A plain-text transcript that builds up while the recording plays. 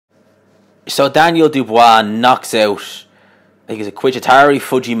So Daniel Dubois knocks out, I think it's a Kyotaro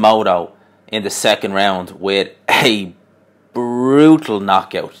Fujimoto in the second round with a brutal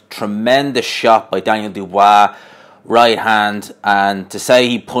knockout. Tremendous shot by Daniel Dubois, right hand, and to say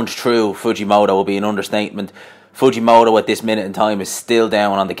he punched through Fujimoto will be an understatement. Fujimoto at this minute in time is still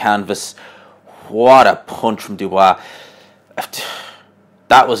down on the canvas. What a punch from Dubois.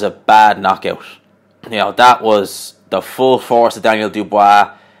 That was a bad knockout. You know, that was the full force of Daniel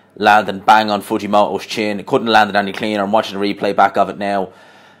Dubois landing bang on Fujimoto's chin. It couldn't have landed any cleaner. I'm watching the replay back of it now.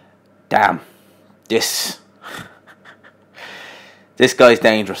 Damn. This guy's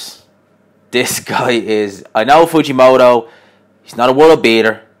dangerous. This guy is... I know Fujimoto, he's not a world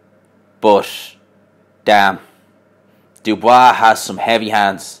beater, but damn. Dubois has some heavy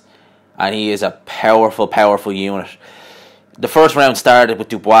hands, and he is a powerful, powerful unit. The first round started with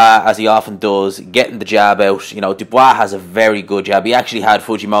Dubois, as he often does, getting the jab out. You know, Dubois has a very good jab. He actually had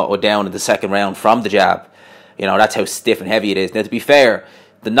Fujimoto down in the second round from the jab. You know, that's how stiff and heavy it is. Now, to be fair,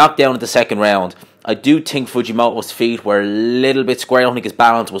 the knockdown in the second round, I do think Fujimoto's feet were a little bit square. I don't think his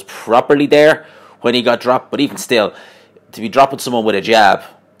balance was properly there when he got dropped. But even still, to be dropping someone with a jab,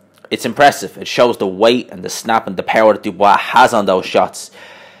 it's impressive. It shows the weight and the snap and the power that Dubois has on those shots.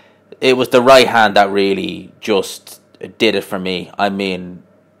 It was the right hand that really just did it for me. I mean,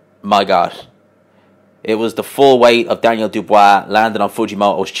 my God. It was the full weight of Daniel Dubois landing on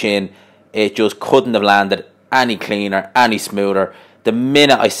Fujimoto's chin. It just couldn't have landed any cleaner, any smoother. The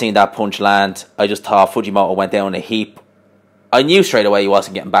minute I seen that punch land, I just thought Fujimoto went down in a heap. I knew straight away he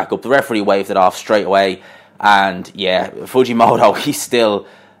wasn't getting back up. The referee waved it off straight away. And yeah, Fujimoto, he's still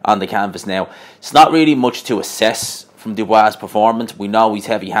on the canvas now. It's not really much to assess from Dubois' performance. We know he's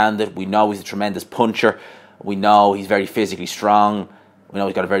heavy-handed. We know he's a tremendous puncher. We know he's very physically strong. We know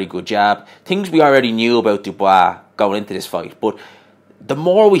he's got a very good jab. Things we already knew about Dubois going into this fight. But the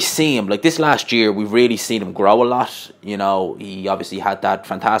more we see him, like this last year, we've really seen him grow a lot. You know, he obviously had that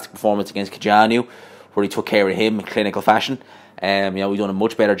fantastic performance against Kyotaro, where he took care of him in clinical fashion. You know, he's done a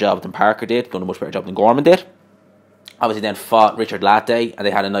much better job than Parker did, done a much better job than Gorman did. Obviously then fought Richard Latte, and they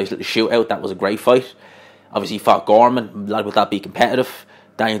had a nice little shootout. That was a great fight. Obviously he fought Gorman, a lot of that be competitive.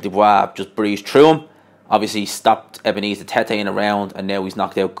 Daniel Dubois just breezed through him. Obviously he stopped Ebenezer Tete in a round, and now he's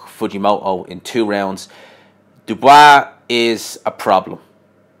knocked out Fujimoto in 2 rounds. Dubois is a problem.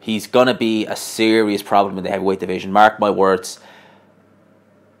 He's going to be a serious problem in the heavyweight division. Mark my words.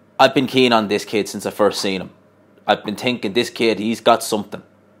 I've been keen on this kid since I first seen him. I've been thinking this kid, he's got something.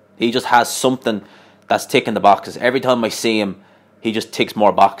 He just has something that's ticking the boxes. Every time I see him, he just ticks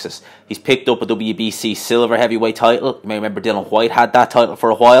more boxes. He's picked up a WBC silver heavyweight title. You may remember Dylan White had that title for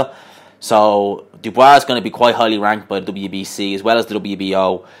a while. So Dubois is going to be quite highly ranked by the WBC as well as the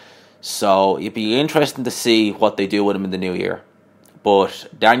WBO. So it'd be interesting to see what they do with him in the new year. But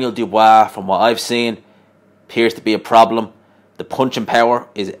Daniel Dubois, from what I've seen, appears to be a problem. The punching power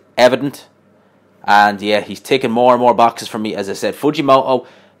is evident. And yeah, he's ticking more and more boxes for me. As I said, Fujimoto,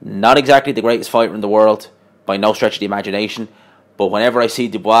 not exactly the greatest fighter in the world, by no stretch of the imagination. But whenever I see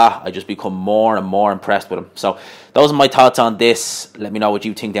Dubois, I just become more and more impressed with him. So those are my thoughts on this. Let me know what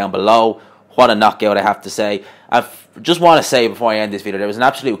you think down below. What a knockout, I have to say. I just want to say before I end this video, there was an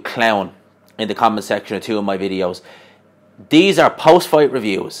absolute clown in the comment section of 2 of my videos. These are post-fight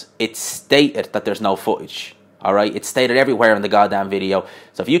reviews. It's stated that there's no footage. Alright, it's stated everywhere in the goddamn video.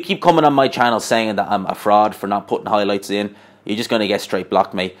 So if you keep coming on my channel saying that I'm a fraud for not putting highlights in, you're just going to get straight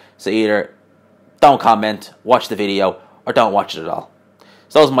blocked, mate. So either don't comment, watch the video, or don't watch it at all.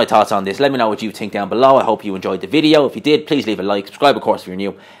 So those are my thoughts on this. Let me know what you think down below. I hope you enjoyed the video. If you did, please leave a like. Subscribe, of course, if you're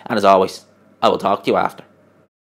new. And as always, I will talk to you after.